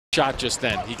Shot just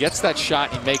then. He gets that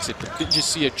shot, he makes it. But didn't you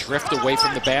see it drift away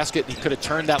from the basket? He could have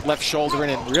turned that left shoulder in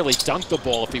and really dunked the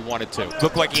ball if he wanted to.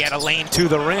 Looked like he had a lane to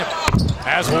the rim.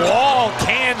 As Wall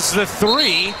cans the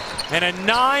three, and a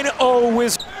 9-0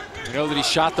 Wizards. We know that he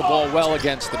shot the ball well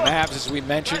against the Mavs, as we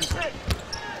mentioned.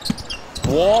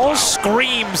 Wall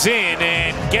screams in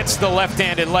and gets the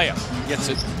left-handed layup. Gets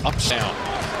it up down.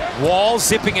 Wall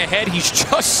zipping ahead. He's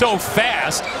just so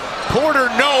fast. Porter,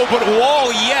 no, but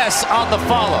Wall, yes, on the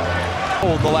follow.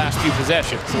 Hold the last few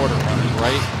possessions. Porter running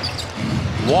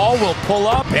right. Wall will pull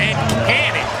up and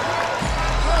can it.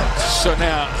 So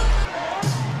now,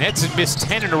 Nets had missed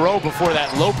 10 in a row before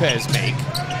that Lopez make.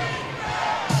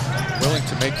 Willing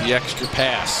to make the extra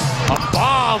pass. A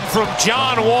bomb from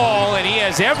John Wall, and he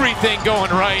has everything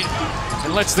going right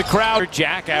and lets the crowd.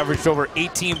 Jack averaged over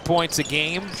 18 points a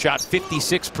game, shot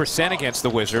 56% against the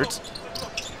Wizards.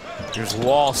 Here's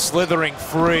Wall slithering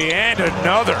free, and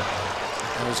another.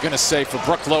 I was going to say for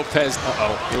Brook Lopez.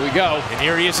 Here we go. And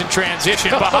here he is in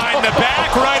transition behind the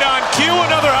back, right on cue.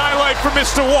 Another highlight for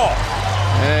Mr. Wall.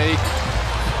 He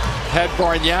had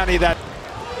Bargnani that.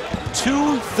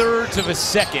 2/3 of a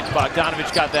second,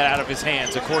 Bogdanovich got that out of his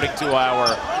hands, according to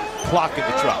our clock in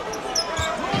the truck.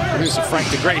 Producer Frank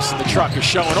DeGrace in the truck is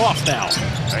showing off now.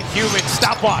 A human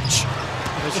stopwatch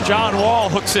as John Wall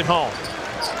hooks it home.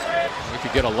 We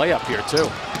could get a layup here, too.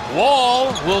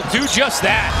 Wall will do just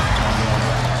that.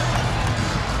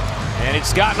 And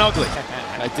it's gotten ugly.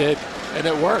 I did, and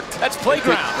it worked. That's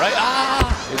playground, right?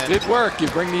 It did work. You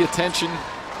bring the attention.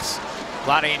 A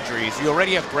lot of injuries. You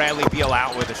already have Bradley Beal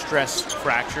out with a stress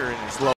fracture in his lower.